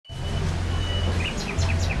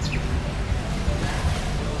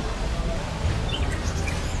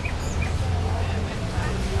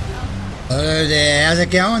Hello there, how's it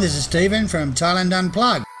going? This is Stephen from Thailand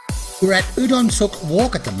Unplugged. We're at Udomsuk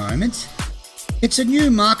Walk at the moment. It's a new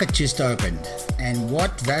market just opened, and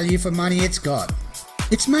what value for money it's got.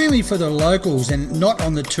 It's mainly for the locals and not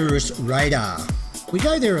on the tourist radar. We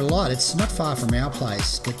go there a lot, it's not far from our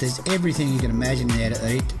place, but there's everything you can imagine there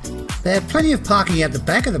to eat. They have plenty of parking out the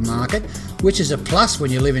back of the market, which is a plus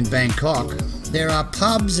when you live in Bangkok. There are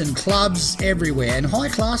pubs and clubs everywhere, and high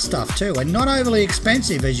class stuff too, and not overly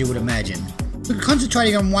expensive as you would imagine. We're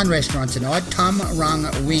concentrating on one restaurant tonight, TUM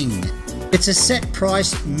RA WING. It's a set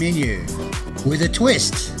price menu with a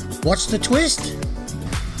twist. What's the twist?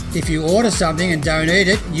 If you order something and don't eat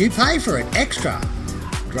it, you pay for it extra.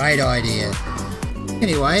 Great idea.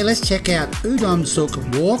 Anyway, let's check out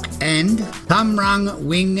Udomsuk Walk and TUM RA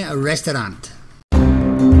WING restaurant.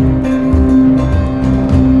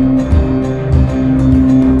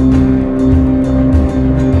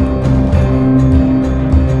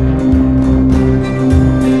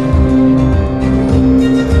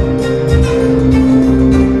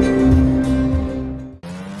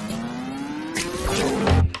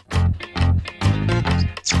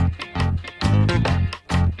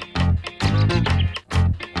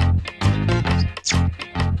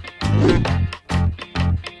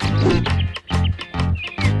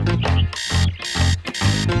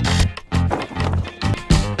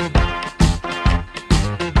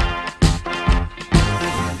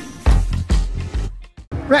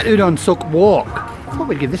 We're at Udomsuk Walk. I thought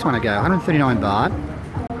we'd give this one a go. 139 baht.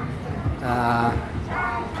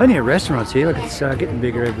 Plenty of restaurants here. Look, it's getting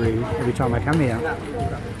bigger every time I come here.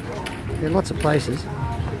 There are lots of places.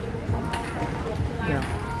 Yeah.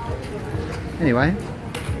 Anyway,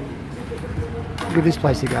 give this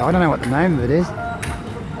place a go. I don't know what the name of it is.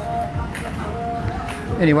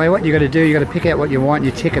 Anyway, what you got to do, you got to pick out what you want.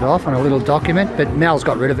 You tick it off on a little document. But Mel's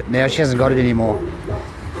got rid of it now. She hasn't got it anymore.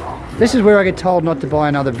 This is where I get told not to buy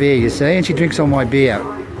another beer, you see, and she drinks all my beer.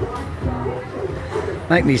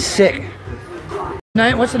 Make me sick.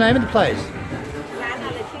 What's the name of the place?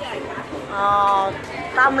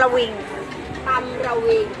 TUM RA WING. TUM RA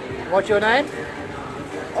WING. What's your name?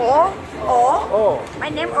 Oh. My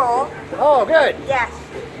name Oh. Oh, good. Yes.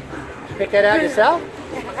 Did you pick that out yourself?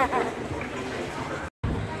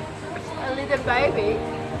 A little baby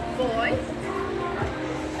boy.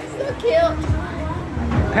 So cute.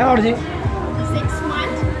 How old is he? 6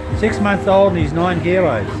 months. 6 months old and he's 9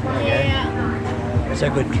 kilos. Yeah. That's a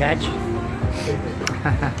good catch.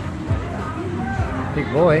 Big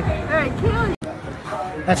boy. Very cute.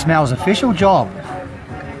 That's Mel's official job.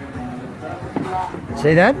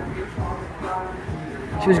 See that?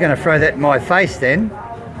 She was going to throw that in my face then.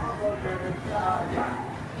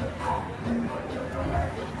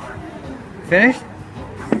 Finished?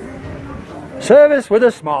 Service with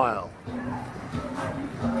a smile.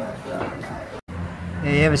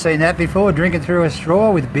 Yeah, you ever seen that before? Drinking through a straw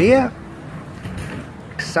with beer?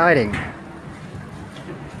 Exciting.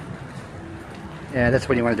 Yeah, that's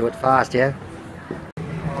when you want to do it fast, yeah?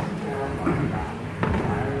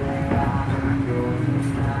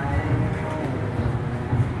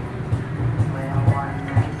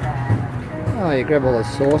 Oh, you grab all the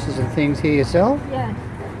sauces and things here yourself? Yeah.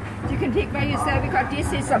 You can take by yourself because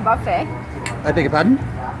this is a buffet. I beg your pardon?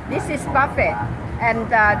 This is buffet. And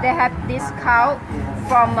they have discount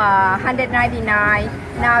from 199.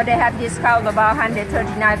 Now they have discount about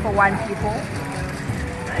 139 for one people.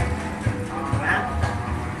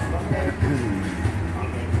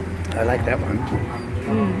 I like that one.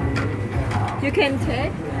 You can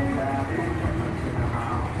take.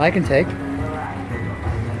 I can take.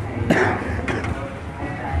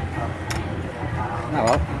 Oh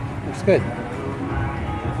well, looks good.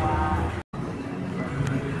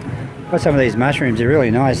 Got some of these mushrooms, they're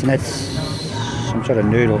really nice, and that's some sort of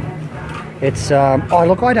noodle. It's, oh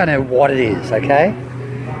look, I don't know what it is, okay?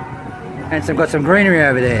 And it's got some greenery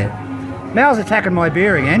over there. Mal's attacking my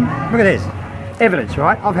beer again. Look at this. Evidence,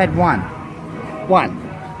 right? I've had one.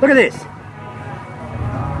 Look at this.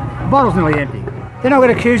 The bottle's nearly empty. Then I got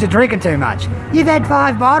accused of drinking too much. You've had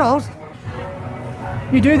 5 bottles.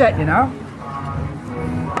 You do that, you know.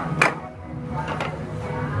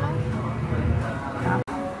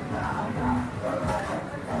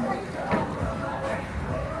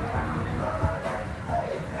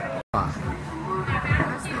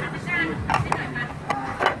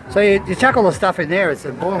 So you chuck all the stuff in there, it's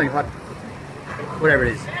a boiling hot, whatever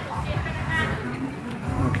it is.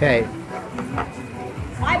 Okay.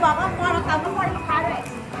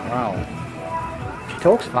 Wow. She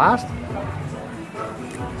talks fast.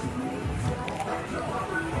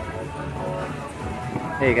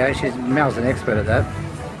 There you go, Mel's an expert at that.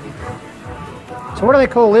 So what do they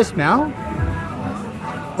call this, Mel?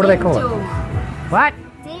 What do they call it? What?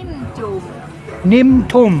 Tim chum. Nim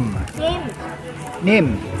tum. Tim.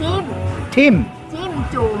 Nim. Tim. Tim. Tim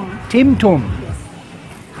chum. Tim tum. Yes.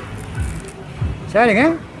 Say it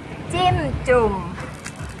again. Tim chum.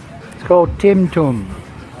 It's called Tim tum.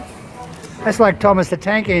 That's like Thomas the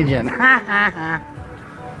Tank Engine.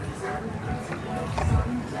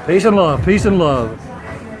 Peace and love. Peace and love.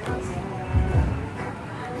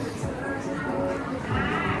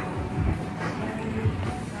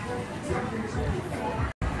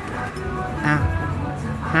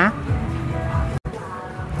 Huh?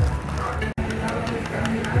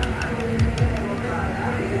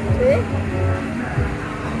 See?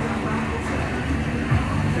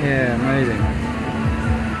 Yeah, amazing.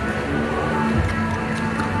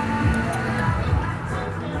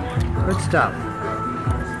 Good stuff.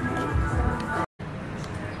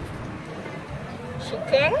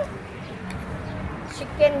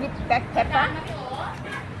 Chicken with black pepper.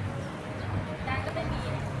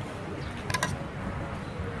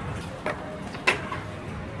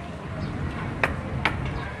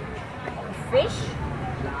 Fish.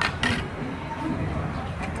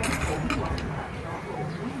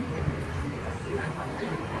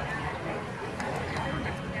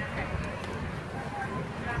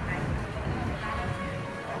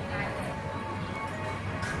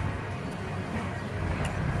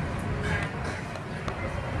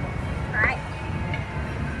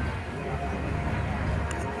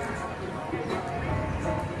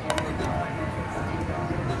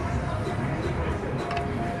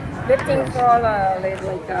 Waiting for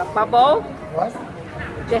like a bubble. What?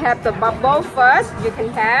 They have the bubble first. You can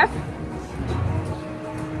have.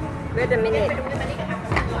 Wait a minute.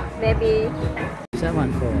 Maybe. What's that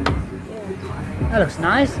one for? That looks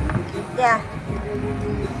nice. Yeah.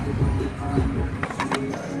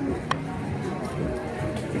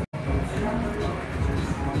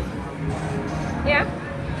 Yeah.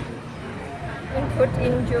 You put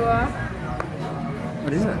in your.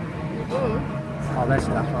 What is it? Oh, that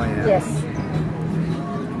stuff. Oh, yeah. Yes.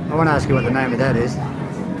 I want to ask you what the name of that is.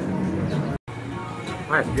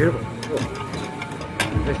 Oh, it's beautiful. Oh.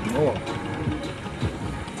 There's more.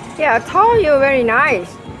 Yeah, I told you very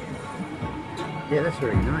nice. Yeah, that's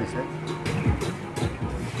very nice. Oh,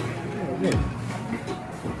 yeah.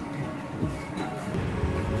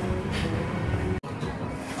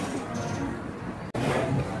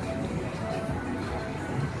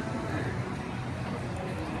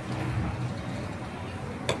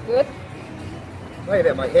 Good. Wait a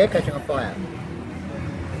minute, my hair catching on fire.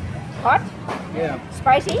 Hot? Yeah.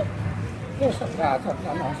 Spicy? Yeah, it's not bad. It's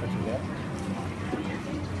not nice actually, yeah.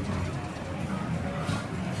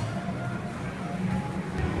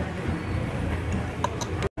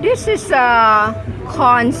 This is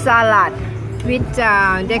corn salad, which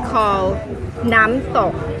they call nam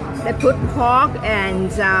tok. They put pork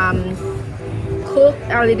and cook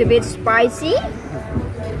a little bit spicy.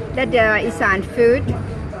 That Isan food.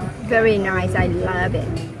 Very nice. I love it.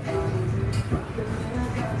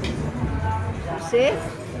 See?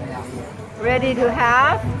 Ready to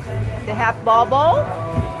have? They have bubble.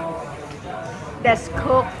 That's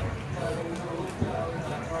cooked.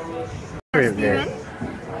 Steven,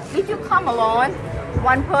 if you come alone,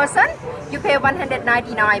 one person, you pay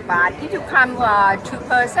 199 baht. If you come two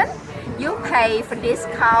person, you pay for this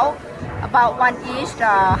cow about one each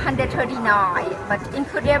 139. But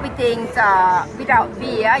include everything without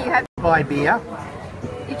beer. You have to Buy beer.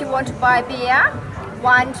 If you want to buy beer,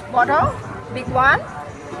 one bottle, big one,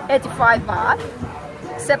 85 baht.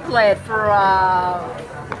 Separate for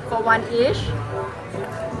one each.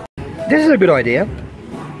 This is a good idea.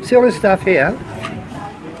 See all this stuff here?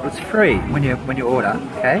 It's free when you order,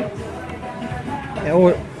 okay?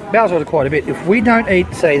 Bells order quite a bit. If we don't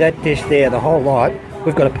eat, say, that dish there, the whole lot,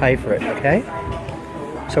 we've got to pay for it, okay?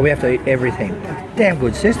 So we have to eat everything. Damn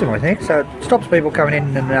good system, I think. So it stops people coming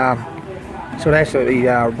in and sort of absolutely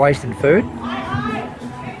wasting food.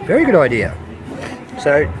 Very good idea.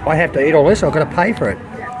 So I have to eat all this, I've got to pay for it.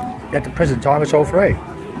 At the present time, it's all free.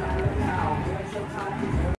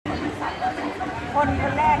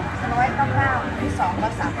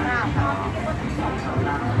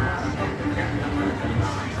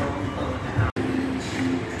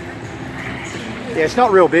 Yeah, it's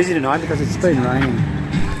not real busy tonight because it's been raining.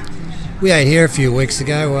 We ate here a few weeks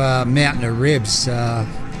ago, mountain of ribs. It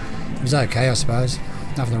was okay, I suppose.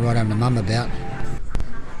 Nothing to write home to mum about.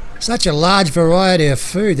 Such a large variety of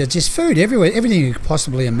food. There's just food everywhere, everything you could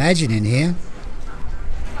possibly imagine in here.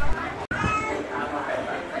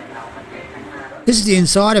 This is the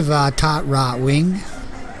inside of TUM RA WING.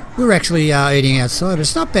 We're actually eating outside.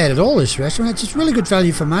 It's not bad at all, this restaurant. It's just really good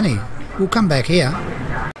value for money. We'll come back here.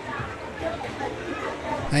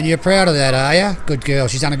 And you're proud of that, are you? Good girl.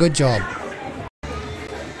 She's done a good job.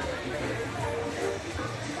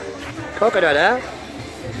 Coconut, huh?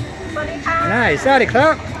 Nice. Howdy,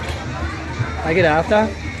 Clark. I get after.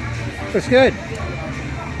 Looks good.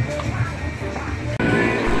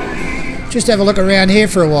 Just have a look around here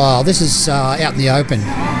for a while. This is out in the open.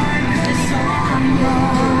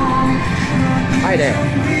 Hi there.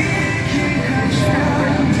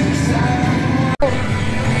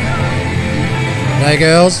 Hey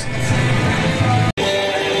girls.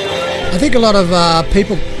 I think a lot of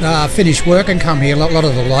people finish work and come here, a lot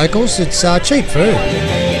of the locals. It's cheap food.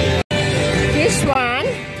 This one,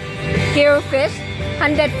 kill fish,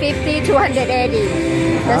 150 to 180.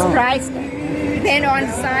 That's price. Depend on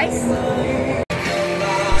the size.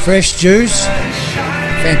 Fresh juice.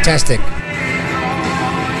 Fantastic.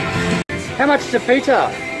 How much is the pizza?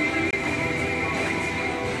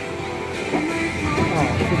 Oh,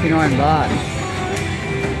 59 baht.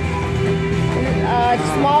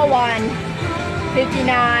 Small one, 59.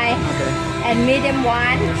 Okay. And medium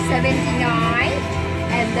one, 79.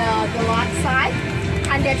 And the large size,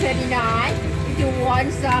 139. If you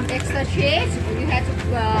want some extra cheese, you have to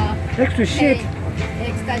Extra shit.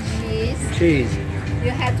 extra Cheese. you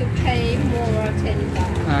have to pay more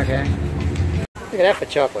 $10. Okay. Look at that for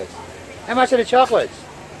chocolates. How much are the chocolates?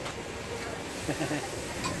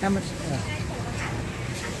 How much?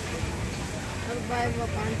 I'll buy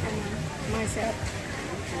one for myself.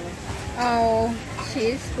 Oh,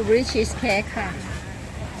 cheese, blueberry cheesecake.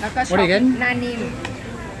 What are you getting? Nanim.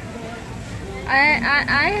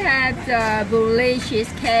 I had the blueberry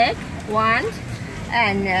cheesecake one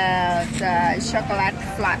and the chocolate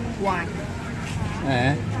flat one.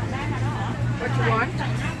 Yeah. What you want?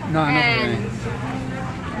 No, not And really.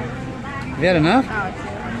 Have you had enough?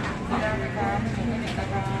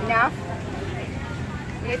 enough.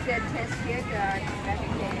 If the taste good,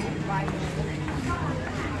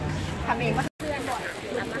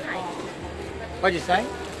 What'd you say?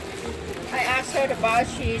 I asked her about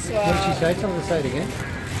she's What did she say? Tell her to say it again.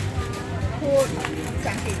 พูดภาษ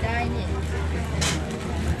าอังกฤษได้นี่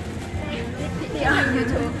ที่ออน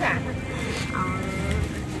YouTube ค่ะ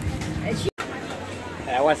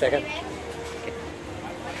One second.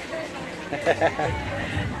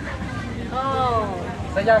 Oh.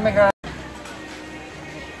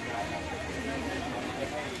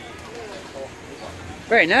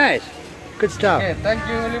 Very nice. Good stuff. Okay, thank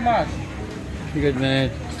you very much. Good man.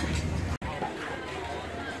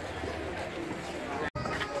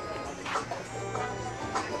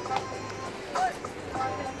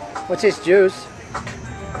 What's this juice?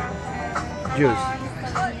 Juice.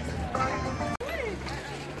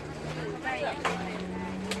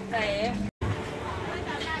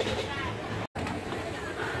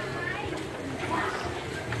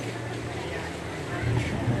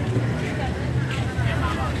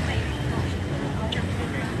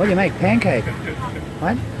 What do you make? Pancake?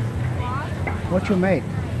 What? What you make?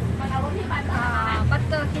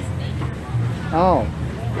 Butter crispy. Oh.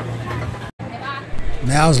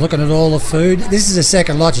 Mal's looking at all the food. This is the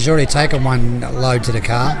second lot. She's already taken one load to the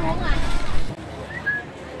car.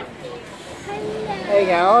 How you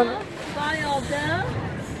going?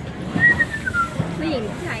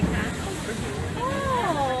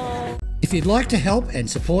 If you'd like to help and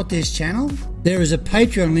support this channel, there is a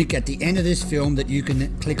Patreon link at the end of this film that you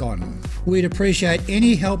can click on. We'd appreciate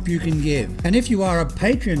any help you can give. And if you are a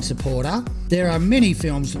Patreon supporter, there are many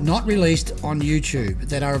films not released on YouTube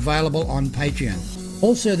that are available on Patreon.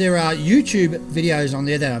 Also, there are YouTube videos on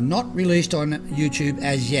there that are not released on YouTube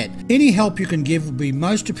as yet. Any help you can give would be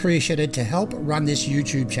most appreciated to help run this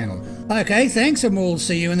YouTube channel. Okay, thanks, and we'll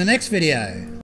see you in the next video.